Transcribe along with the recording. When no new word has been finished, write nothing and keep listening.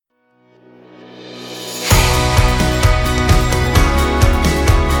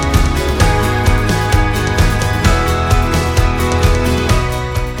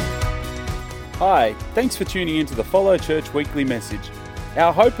Thanks for tuning in to the Follow Church weekly message.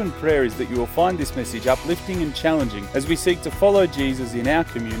 Our hope and prayer is that you will find this message uplifting and challenging as we seek to follow Jesus in our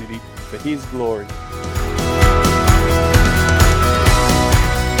community for His glory.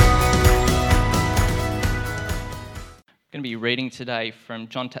 I'm going to be reading today from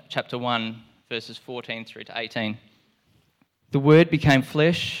John chapter 1, verses 14 through to 18. The Word became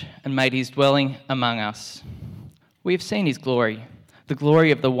flesh and made His dwelling among us. We have seen His glory, the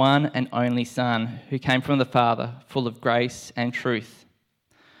glory of the one and only Son, who came from the Father, full of grace and truth.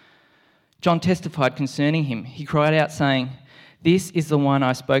 John testified concerning Him. He cried out, saying, "This is the one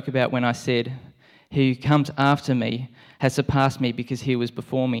I spoke about when I said, 'He who comes after me has surpassed me because he was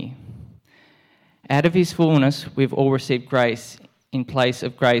before me.' Out of His fullness we've all received grace in place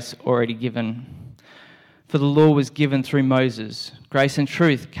of grace already given. For the law was given through Moses. Grace and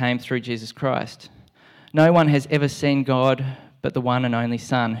truth came through Jesus Christ. No one has ever seen God but the one and only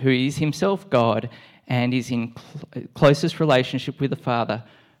Son, who is Himself God and is in closest relationship with the Father,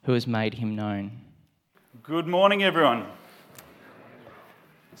 who has made Him known." Good morning, everyone.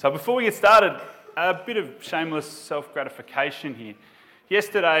 So before we get started, a bit of shameless self-gratification here.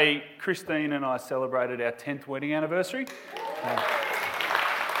 Yesterday, Christine and I celebrated our 10th wedding anniversary.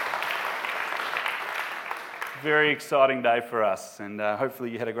 Very exciting day for us, and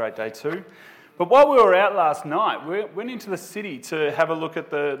hopefully you had a great day too. But while we were out last night, we went into the city to have a look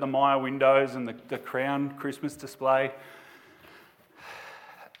at the Myer windows and the Crown Christmas display.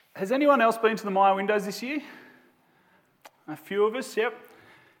 Has anyone else been to the Myer windows this year? A few of us, yep.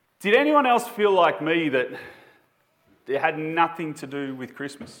 Did anyone else feel like me that it had nothing to do with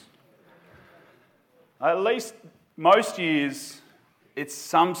Christmas? At least most years, it's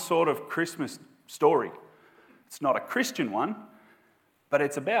some sort of Christmas story. It's not a Christian one, but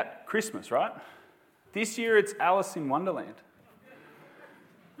it's about Christmas, right? This year it's Alice in Wonderland.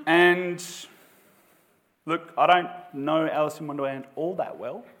 And look, I don't know Alice in Wonderland all that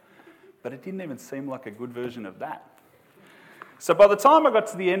well, but it didn't even seem like a good version of that. So by the time I got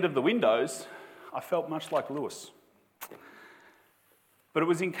to the end of the windows, I felt much like Lewis. But it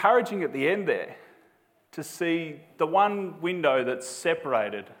was encouraging at the end there to see the one window that's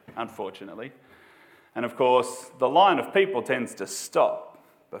separated, unfortunately. And of course, the line of people tends to stop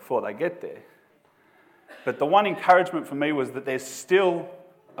before they get there. But the one encouragement for me was that there's still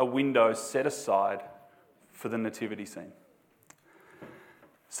a window set aside for the nativity scene.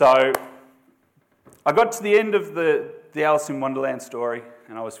 So I got to the end of the Alice in Wonderland story,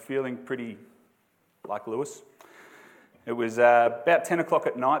 and I was feeling pretty like Lewis. It was about 10 o'clock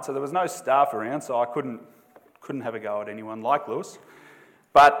at night, so there was no staff around, so I couldn't have a go at anyone like Lewis.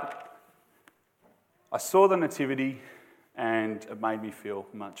 But I saw the nativity, and it made me feel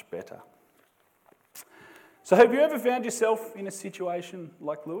much better. So have you ever found yourself in a situation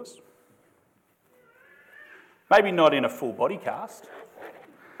like Lewis? Maybe not in a full body cast.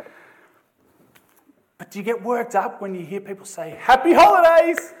 But do you get worked up when you hear people say, "Happy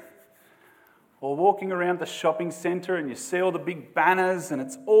Holidays"? Or walking around the shopping centre and you see all the big banners and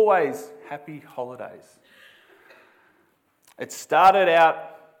it's always "Happy Holidays"? It started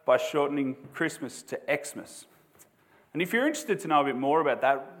out by shortening Christmas to Xmas. And if you're interested to know a bit more about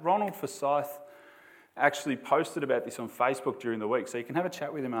that, Ronald Forsyth actually posted about this on Facebook during the week, so you can have a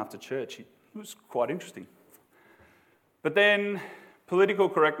chat with him after church. It was quite interesting. But then, political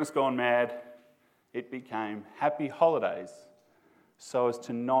correctness gone mad, it became "Happy Holidays" so as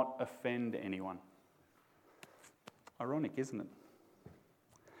to not offend anyone. Ironic, isn't it?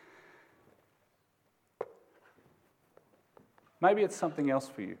 Maybe it's something else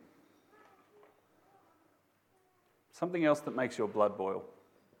for you. Something else that makes your blood boil.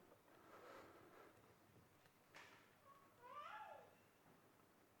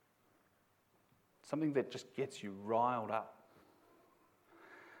 Something that just gets you riled up.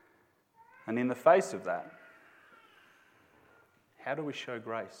 And in the face of that, how do we show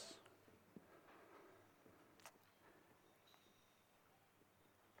grace?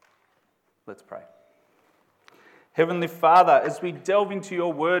 Let's pray. Heavenly Father, as we delve into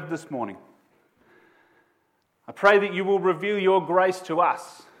your word this morning, I pray that you will reveal your grace to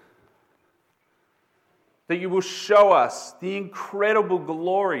us, that you will show us the incredible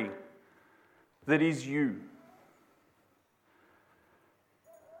glory that is you.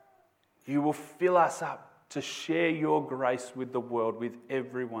 You will fill us up to share your grace with the world, with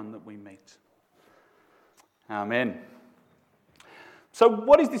everyone that we meet. Amen. So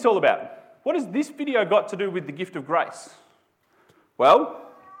what is this all about? What has this video got to do with the gift of grace?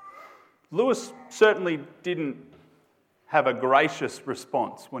 Well, Lewis certainly didn't have a gracious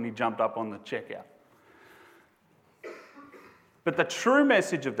response when he jumped up on the checkout. But the true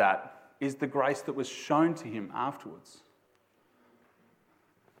message of that is the grace that was shown to him afterwards.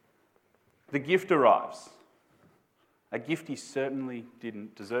 The gift arrives, a gift he certainly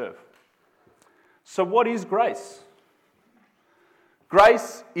didn't deserve. So what is grace?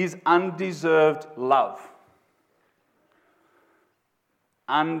 Grace is undeserved love.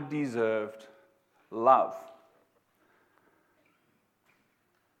 Undeserved love.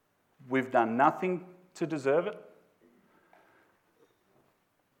 We've done nothing to deserve it,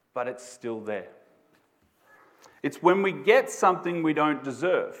 but it's still there. It's when we get something we don't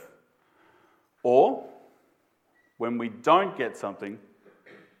deserve, or when we don't get something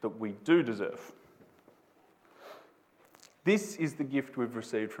that we do deserve. This is the gift we've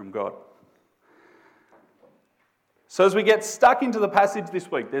received from God. So as we get stuck into the passage this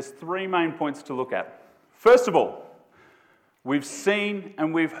week, there's three main points to look at. First of all, we've seen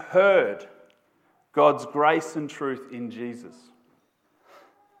and we've heard God's grace and truth in Jesus.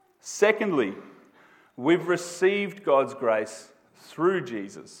 Secondly, we've received God's grace through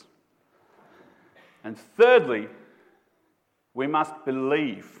Jesus. And thirdly, we must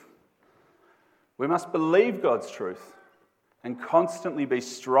believe. We must believe God's truth and constantly be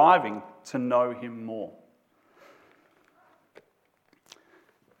striving to know Him more.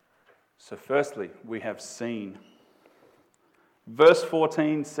 So firstly, we have seen. Verse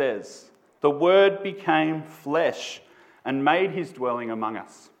 14 says, "The Word became flesh and made His dwelling among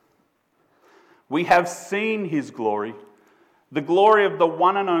us. We have seen His glory, the glory of the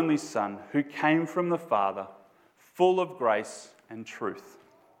one and only Son who came from the Father, full of grace and truth."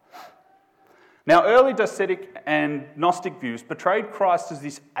 Now, early Docetic and Gnostic views portrayed Christ as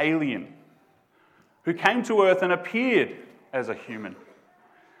this alien who came to earth and appeared as a human.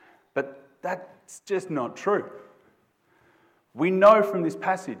 But that's just not true. We know from this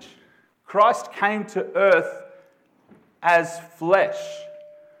passage, Christ came to earth as flesh.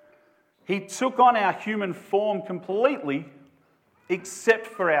 He took on our human form completely, except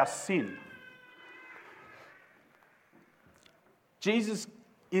for our sin. Jesus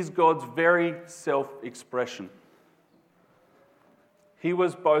is God's very self-expression. He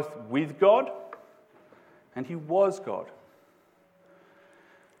was both with God and He was God.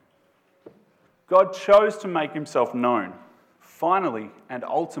 God chose to make Himself known, finally and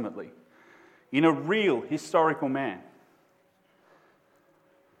ultimately, in a real historical man.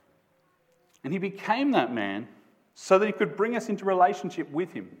 And He became that man so that He could bring us into relationship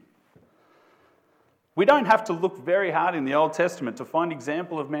with Him. We don't have to look very hard in the Old Testament to find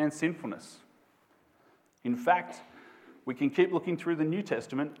example of man's sinfulness. In fact, we can keep looking through the New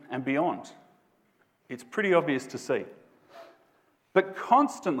Testament and beyond. It's pretty obvious to see. But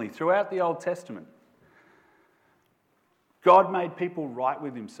constantly throughout the Old Testament, God made people right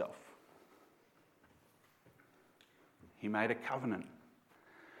with Himself. He made a covenant.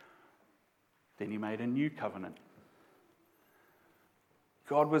 Then He made a new covenant.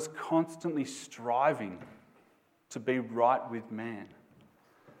 God was constantly striving to be right with man.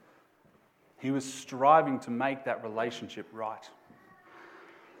 He was striving to make that relationship right.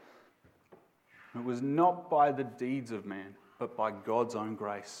 It was not by the deeds of man, but by God's own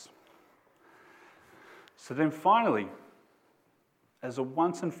grace. So then finally, as a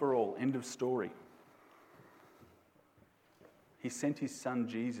once and for all end of story, He sent His Son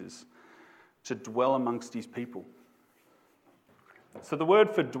Jesus to dwell amongst His people. So the word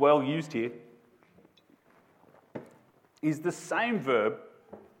for dwell used here is the same verb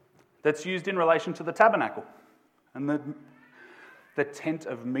that's used in relation to the tabernacle and the tent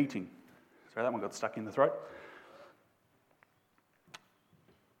of meeting. Sorry, that one got stuck in the throat.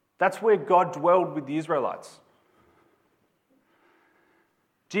 That's where God dwelled with the Israelites.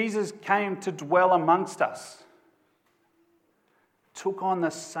 Jesus came to dwell amongst us, took on the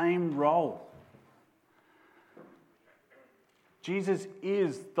same role. Jesus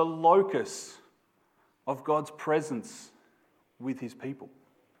is the locus of God's presence with His people.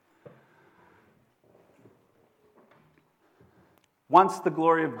 Once the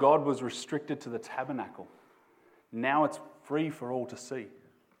glory of God was restricted to the tabernacle, now it's free for all to see.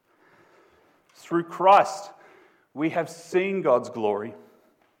 Through Christ, we have seen God's glory.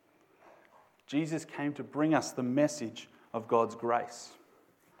 Jesus came to bring us the message of God's grace.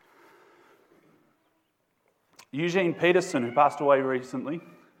 Eugene Peterson, who passed away recently,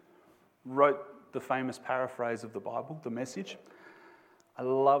 wrote the famous paraphrase of the Bible, The Message. I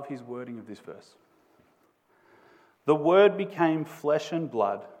love his wording of this verse. "The Word became flesh and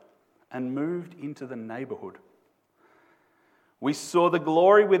blood and moved into the neighbourhood. We saw the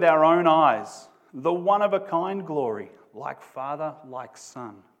glory with our own eyes, the one-of-a-kind glory, like Father, like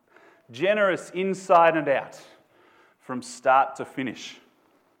Son, generous inside and out, from start to finish.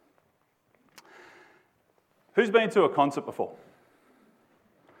 Who's been to a concert before?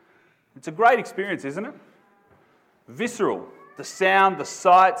 It's a great experience, isn't it? Visceral. The sound, the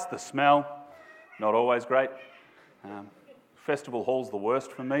sights, the smell. Not always great. Festival hall's the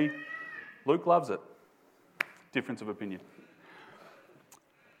worst for me. Luke loves it. Difference of opinion.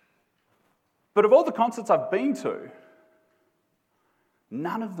 But of all the concerts I've been to,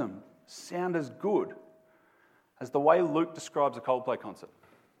 none of them sound as good as the way Luke describes a Coldplay concert.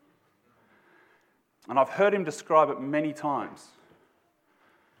 And I've heard him describe it many times.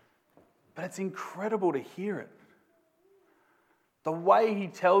 But it's incredible to hear it. The way he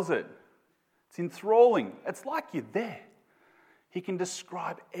tells it, it's enthralling. It's like you're there. He can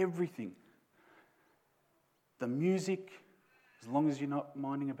describe everything. The music, as long as you're not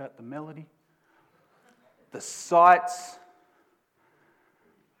minding about the melody. The sights.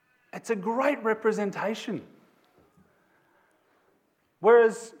 It's a great representation.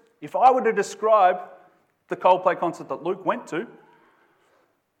 Whereas, if I were to describe the Coldplay concert that Luke went to,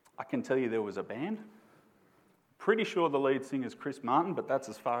 I can tell you there was a band. Pretty sure the lead singer is Chris Martin, but that's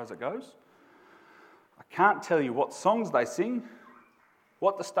as far as it goes. I can't tell you what songs they sing,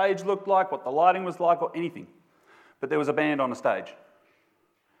 what the stage looked like, what the lighting was like, or anything. But there was a band on a stage.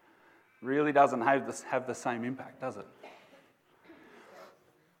 Really doesn't have the same impact, does it?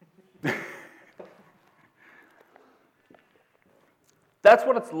 That's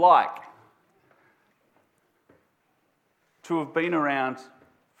what it's like to have been around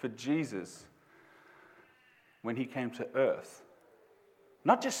for Jesus when he came to earth.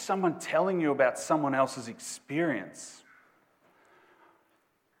 Not just someone telling you about someone else's experience,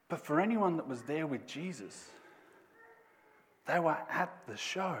 but for anyone that was there with Jesus. They were at the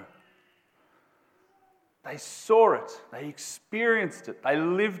show. They saw it. They experienced it. They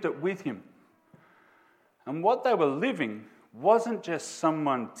lived it with him. And what they were living wasn't just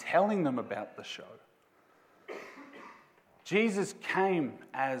someone telling them about the show. Jesus came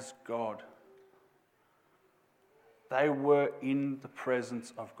as God. They were in the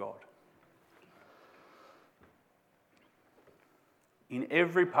presence of God. In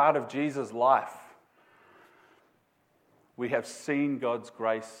every part of Jesus' life, we have seen God's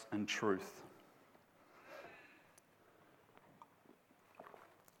grace and truth.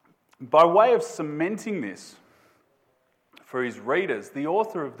 By way of cementing this for his readers, the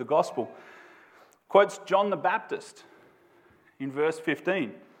author of the Gospel quotes John the Baptist in verse 15.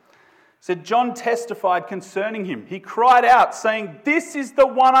 It said, John testified concerning him. He cried out, saying, "This is the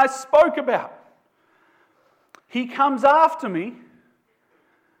one I spoke about. He comes after me.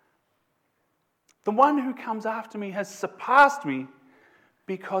 The one who comes after me has surpassed me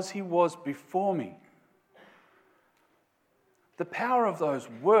because he was before me." The power of those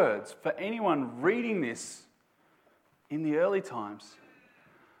words for anyone reading this in the early times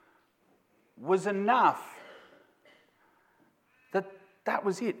was enough that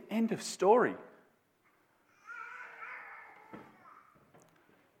was it. End of story.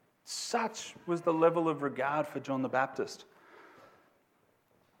 Such was the level of regard for John the Baptist.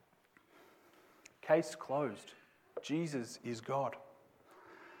 Case closed. Jesus is God.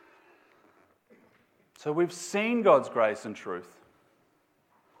 So we've seen God's grace and truth.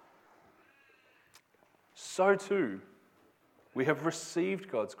 So too, we have received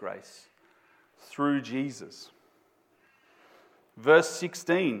God's grace through Jesus. Verse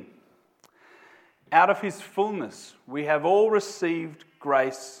 16, out of his fullness we have all received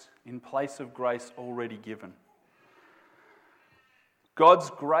grace in place of grace already given. God's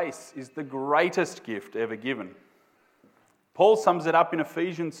grace is the greatest gift ever given. Paul sums it up in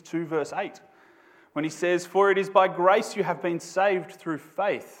Ephesians 2 verse 8 when he says, "For it is by grace you have been saved through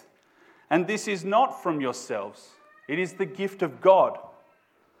faith, and this is not from yourselves, it is the gift of God."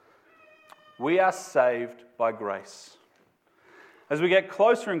 We are saved by grace. As we get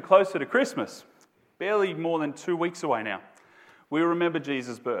closer and closer to Christmas, barely more than 2 weeks away now, we remember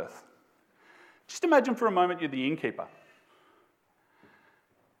Jesus' birth. Just imagine for a moment you're the innkeeper.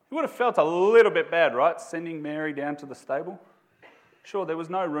 You would have felt a little bit bad, right, sending Mary down to the stable? Sure, there was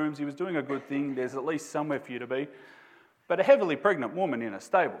no rooms, he was doing a good thing, there's at least somewhere for you to be. But a heavily pregnant woman in a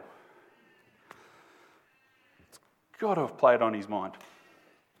stable, it's got to have played on his mind.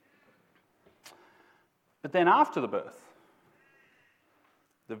 But then after the birth,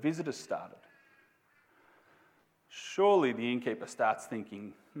 the visitors started. Surely the innkeeper starts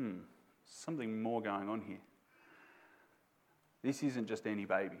thinking, something more going on here. This isn't just any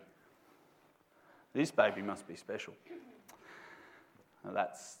baby. This baby must be special. Now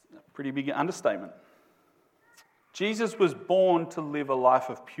that's a pretty big understatement. Jesus was born to live a life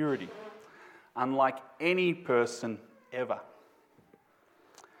of purity, unlike any person ever.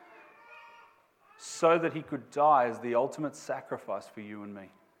 so that he could die as the ultimate sacrifice for you and me.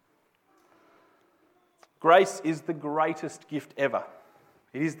 Grace is the greatest gift ever.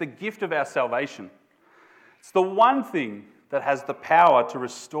 It is the gift of our salvation. It's the one thing that has the power to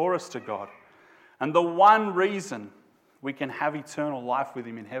restore us to God, and the one reason we can have eternal life with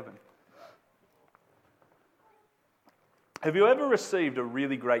him in heaven. Have you ever received a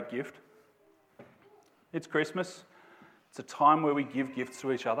really great gift? It's Christmas. It's a time where we give gifts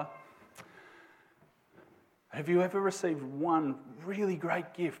to each other. Have you ever received one really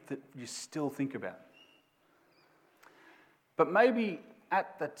great gift that you still think about? But maybe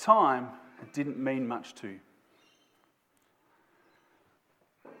at the time, it didn't mean much to you.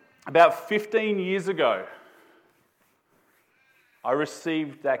 About 15 years ago, I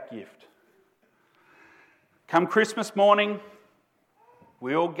received that gift. Come Christmas morning,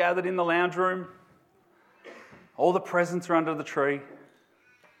 we all gathered in the lounge room. All the presents are under the tree.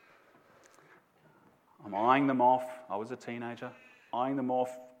 I'm eyeing them off. I was a teenager. Eyeing them off,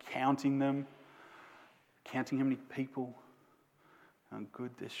 counting them, counting how many people. And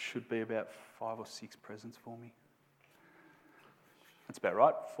good, there should be about 5 or 6 presents for me. That's about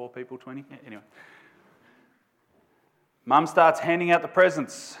right, 4 people, 20. Yeah, anyway. Mum starts handing out the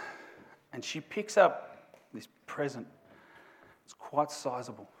presents, and she picks up this present. It's quite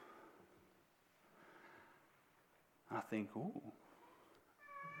sizable. And I think, ooh,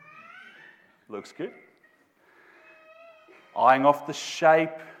 looks good. Eyeing off the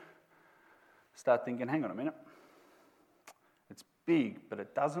shape, start thinking, hang on a minute. It's big, but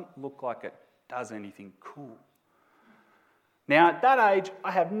it doesn't look like it does anything cool. Now, at that age,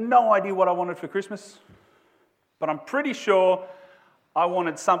 I have no idea what I wanted for Christmas, but I'm pretty sure I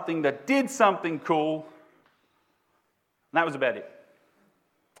wanted something that did something cool, and that was about it.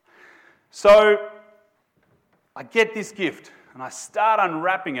 So, I get this gift, and I start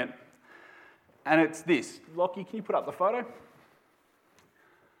unwrapping it, and it's this. Lockie, can you put up the photo?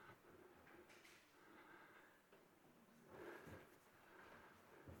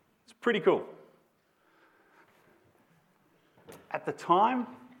 It's pretty cool. At the time,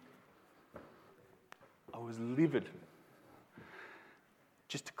 I was livid.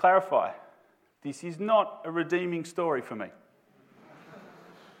 Just to clarify, this is not a redeeming story for me.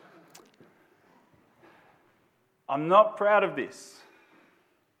 I'm not proud of this,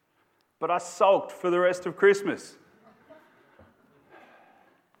 but I sulked for the rest of Christmas.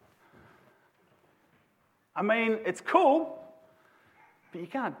 I mean, it's cool, but you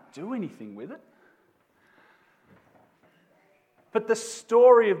can't do anything with it. But the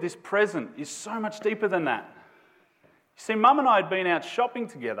story of this present is so much deeper than that. You see, Mum and I had been out shopping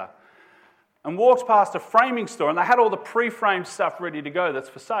together and walked past a framing store, and they had all the pre-framed stuff ready to go that's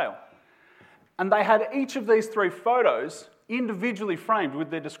for sale. And they had each of these 3 photos individually framed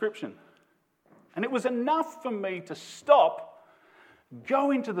with their description. And it was enough for me to stop,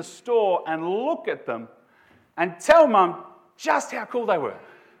 go into the store and look at them and tell Mum just how cool they were.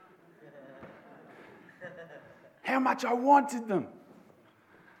 How much I wanted them.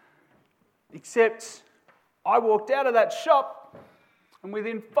 Except I walked out of that shop and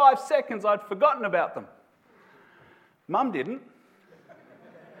within 5 seconds I'd forgotten about them. Mum didn't.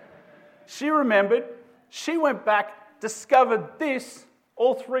 She remembered, she went back, discovered this,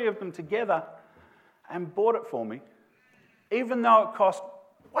 all 3 of them together, and bought it for me, even though it cost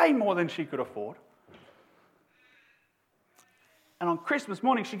way more than she could afford. And on Christmas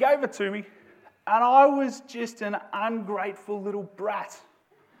morning, she gave it to me, and I was just an ungrateful little brat.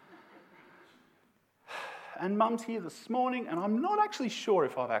 And Mum's here this morning, and I'm not actually sure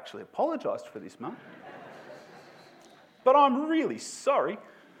if I've actually apologised for this, Mum. But I'm really sorry.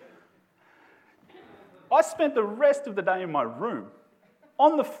 I spent the rest of the day in my room,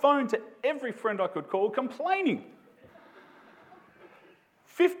 on the phone to every friend I could call, complaining.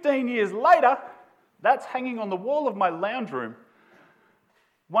 15 years later, that's hanging on the wall of my lounge room,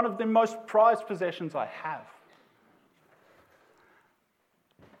 one of the most prized possessions I have.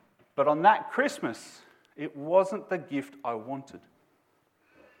 But on that Christmas, it wasn't the gift I wanted.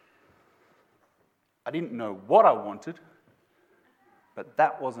 I didn't know what I wanted, but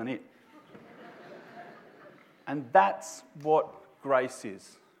that wasn't it. And that's what grace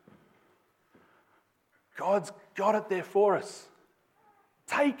is. God's got it there for us.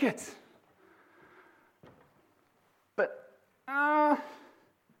 Take it. But,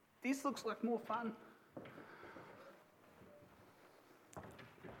 this looks like more fun.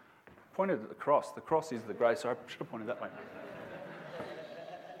 Pointed at the cross. The cross is the grace. So I should have pointed that way.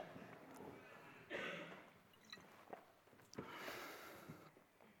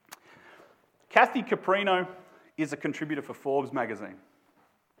 Kathy Caprino is a contributor for Forbes magazine.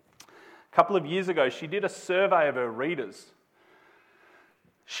 A couple of years ago, she did a survey of her readers.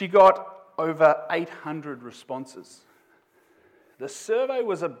 She got over 800 responses. The survey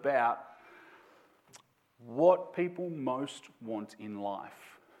was about what people most want in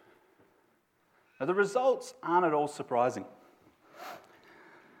life. Now, the results aren't at all surprising.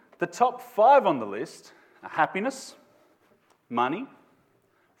 The top 5 on the list are happiness, money,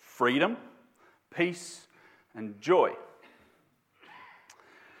 freedom, peace, and joy.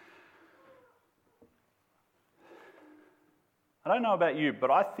 I don't know about you, but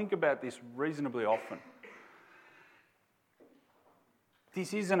I think about this reasonably often.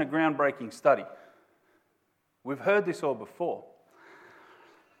 This isn't a groundbreaking study. We've heard this all before.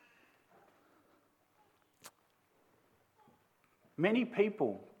 Many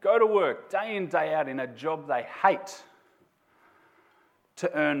people go to work day in, day out in a job they hate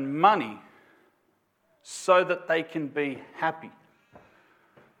to earn money so that they can be happy.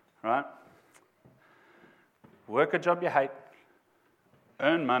 Right? Work a job you hate,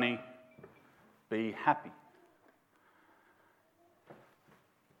 earn money, be happy.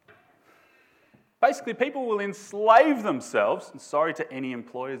 Basically, people will enslave themselves, and sorry to any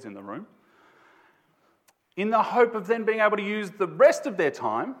employers in the room, in the hope of then being able to use the rest of their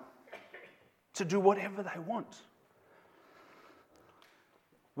time to do whatever they want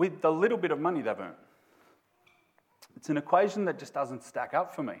with the little bit of money they've earned. It's an equation that just doesn't stack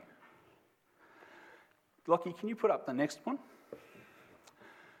up for me. Lockie, can you put up the next one?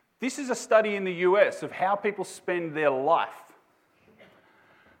 This is a study in the US of how people spend their life.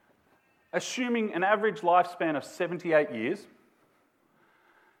 Assuming an average lifespan of 78 years,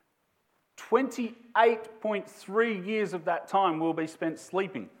 28.3 years of that time will be spent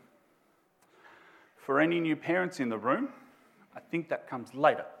sleeping. For any new parents in the room, I think that comes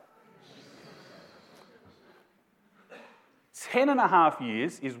later. 10.5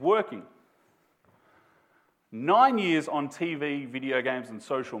 years is working. 9 years on TV, video games, and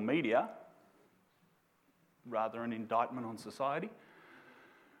social media, rather an indictment on society.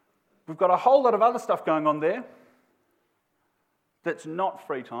 We've got a whole lot of other stuff going on there that's not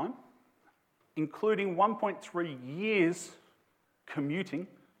free time, including 1.3 years commuting.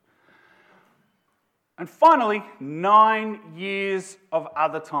 And finally, 9 years of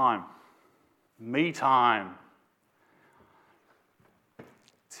other time, me time.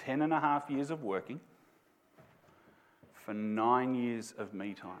 10.5 years of working for 9 years of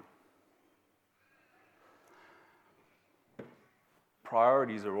me time.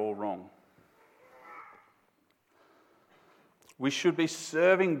 Priorities are all wrong. We should be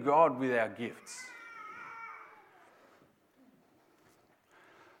serving God with our gifts.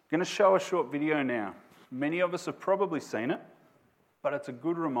 I'm going to show a short video now. Many of us have probably seen it, but it's a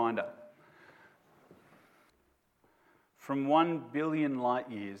good reminder. From 1 billion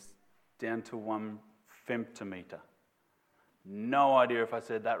light years down to 1 femtometer. No idea if I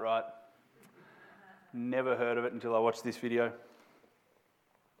said that right. Never heard of it until I watched this video.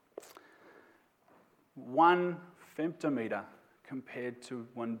 1 femtometer compared to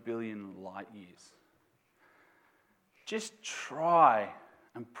 1 billion light years. Just try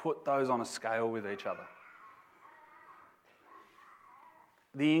and put those on a scale with each other.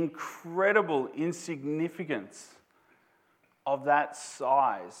 The incredible insignificance of that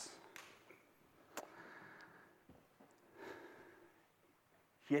size.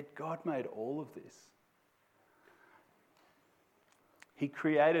 Yet God made all of this. He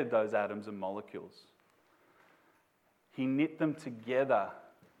created those atoms and molecules. He knit them together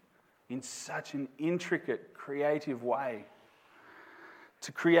in such an intricate, creative way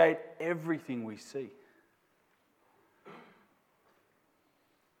to create everything we see.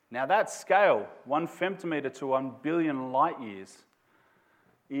 Now that scale, 1 femtometer to 1 billion light years,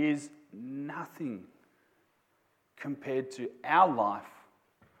 is nothing compared to our life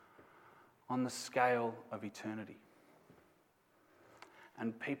on the scale of eternity.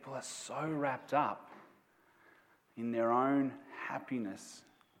 And people are so wrapped up in their own happiness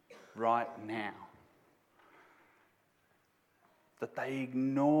right now that they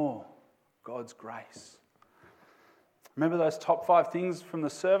ignore God's grace. Remember those top 5 things from the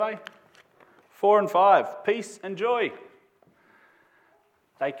survey? 4 and 5, peace and joy.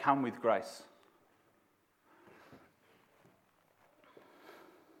 They come with grace.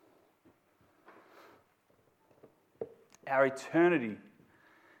 Our eternity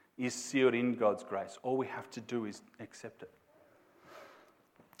is sealed in God's grace. All we have to do is accept it.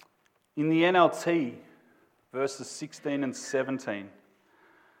 In the NLT, verses 16 and 17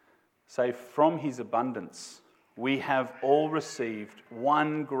 say, "From his abundance we have all received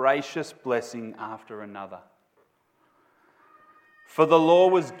one gracious blessing after another. For the law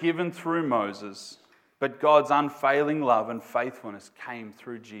was given through Moses, but God's unfailing love and faithfulness came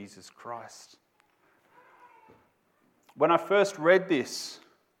through Jesus Christ. When I first read this,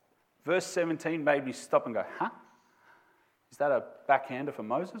 verse 17 made me stop and go, huh? Is that a backhander for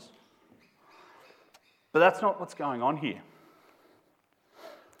Moses? But that's not what's going on here.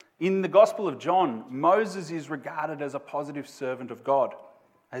 In the Gospel of John, Moses is regarded as a positive servant of God,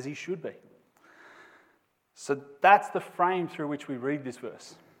 as he should be. So that's the frame through which we read this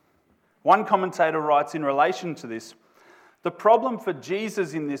verse. One commentator writes in relation to this, the problem for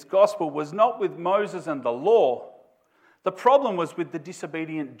Jesus in this gospel was not with Moses and the law. The problem was with the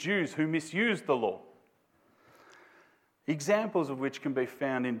disobedient Jews who misused the law. Examples of which can be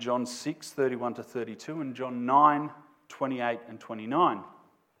found in John 6, 31 to 32 and John 9, 28 and 29.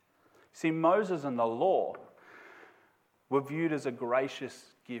 See, Moses and the law were viewed as a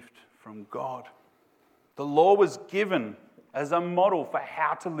gracious gift from God. The law was given as a model for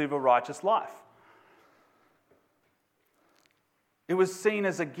how to live a righteous life. It was seen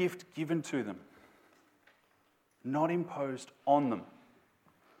as a gift given to them, not imposed on them.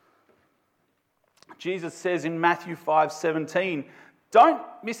 Jesus says in Matthew 5:17, don't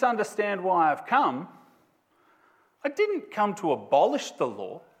misunderstand why I've come. I didn't come to abolish the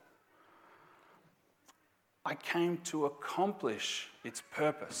law. I came to accomplish its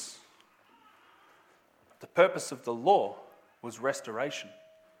purpose. The purpose of the law was restoration,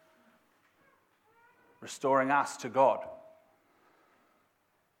 restoring us to God.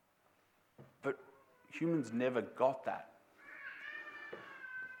 But humans never got that.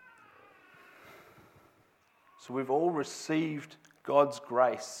 So we've all received God's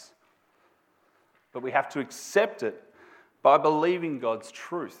grace, but we have to accept it by believing God's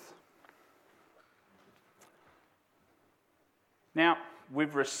truth. Now,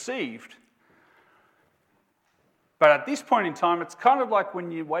 we've received, but at this point in time, it's kind of like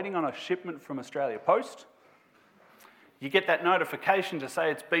when you're waiting on a shipment from Australia Post. You get that notification to say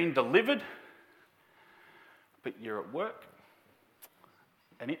it's been delivered, but you're at work,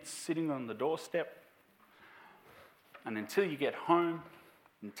 and it's sitting on the doorstep. And until you get home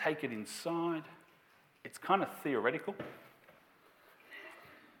and take it inside, it's kind of theoretical.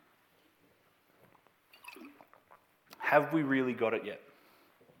 Have we really got it yet?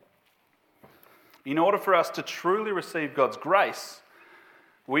 In order for us to truly receive God's grace,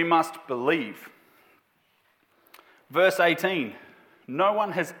 we must believe. Verse 18, no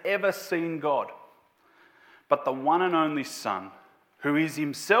one has ever seen God, but the one and only Son, who is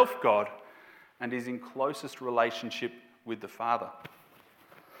himself God, and is in closest relationship with the Father.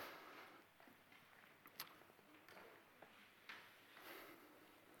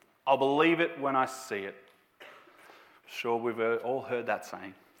 I'll believe it when I see it. Sure, we've all heard that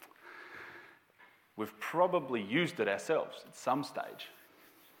saying. We've probably used it ourselves at some stage.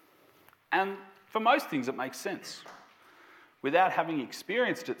 And for most things, it makes sense. Without having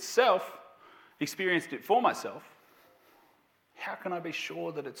experienced it for myself, how can I be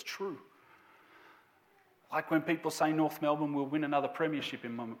sure that it's true? Like when people say North Melbourne will win another premiership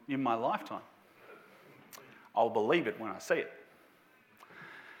in my lifetime. I'll believe it when I see it.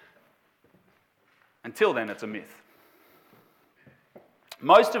 Until then, it's a myth.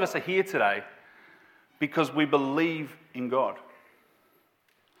 Most of us are here today because we believe in God.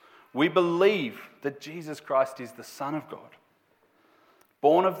 We believe that Jesus Christ is the Son of God,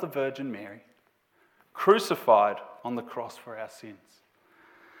 born of the Virgin Mary, crucified on the cross for our sins.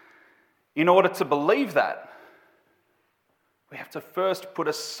 In order to believe that, we have to first put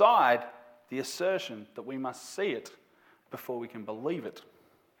aside the assertion that we must see it before we can believe it.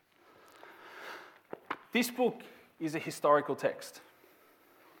 This book is a historical text.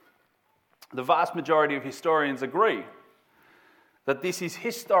 The vast majority of historians agree that this is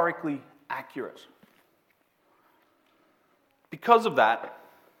historically accurate. Because of that,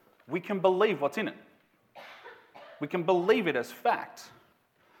 we can believe what's in it. We can believe it as fact.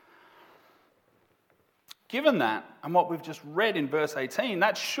 Given that, and what we've just read in verse 18,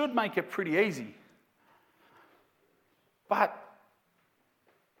 that should make it pretty easy. But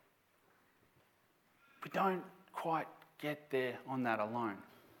we don't quite get there on that alone.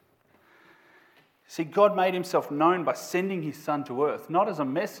 See, God made himself known by sending his Son to earth, not as a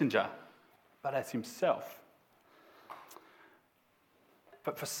messenger, but as himself.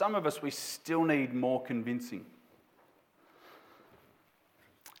 But for some of us, we still need more convincing.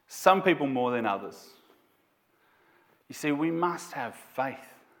 Some people more than others. You see, we must have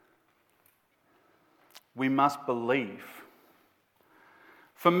faith. We must believe.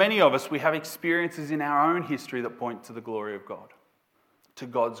 For many of us, we have experiences in our own history that point to the glory of God, to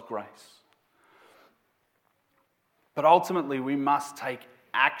God's grace. But ultimately, we must take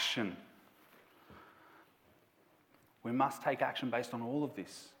action. We must take action based on all of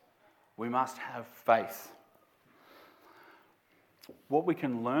this. We must have faith. What we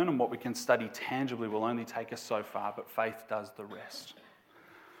can learn and what we can study tangibly will only take us so far, but faith does the rest.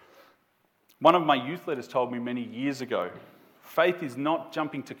 One of my youth leaders told me many years ago, faith is not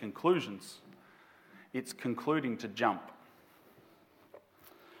jumping to conclusions, it's concluding to jump.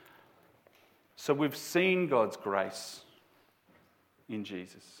 So we've seen God's grace in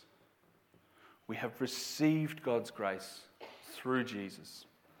Jesus. We have received God's grace through Jesus.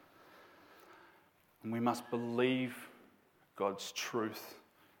 And we must believe God's truth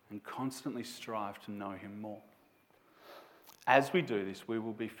and constantly strive to know Him more. As we do this, we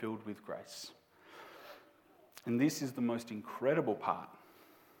will be filled with grace. And this is the most incredible part.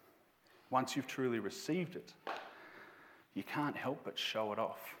 Once you've truly received it, you can't help but show it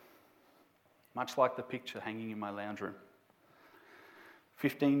off. Much like the picture hanging in my lounge room.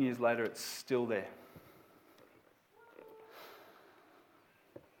 15 years later, it's still there.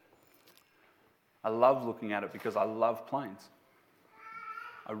 I love looking at it because I love planes.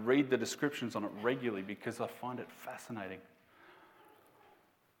 I read the descriptions on it regularly because I find it fascinating.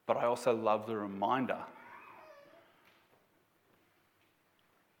 But I also love the reminder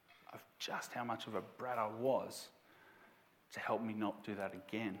of just how much of a brat I was to help me not do that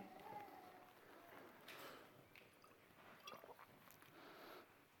again.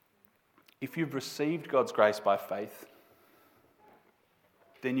 If you've received God's grace by faith,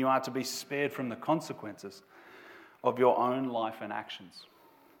 then you are to be spared from the consequences of your own life and actions.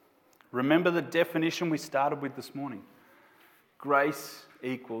 Remember the definition we started with this morning. Grace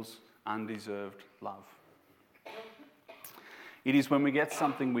equals undeserved love. It is when we get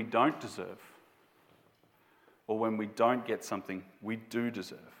something we don't deserve, or when we don't get something we do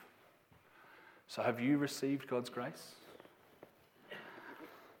deserve. So have you received God's grace?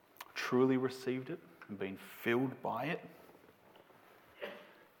 Truly received it and been filled by it?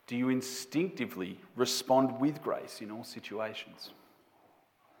 Do you instinctively respond with grace in all situations?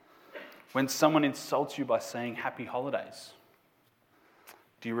 When someone insults you by saying happy holidays,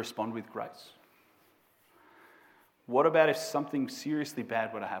 do you respond with grace? What about if something seriously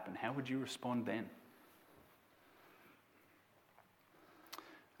bad were to happen? How would you respond then?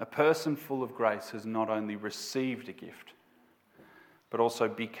 A person full of grace has not only received a gift, but also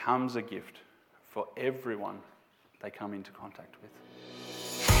becomes a gift for everyone they come into contact with.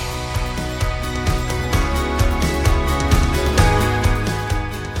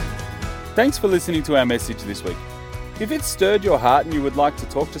 Thanks for listening to our message this week. If it stirred your heart and you would like to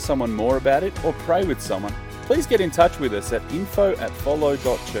talk to someone more about it or pray with someone, please get in touch with us at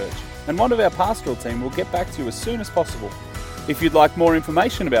info@follow.church, and one of our pastoral team will get back to you as soon as possible. If you'd like more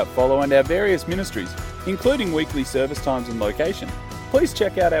information about Follow and our various ministries, including weekly service times and location, please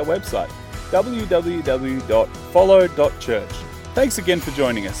check out our website, www.follow.church. Thanks again for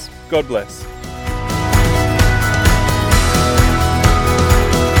joining us. God bless.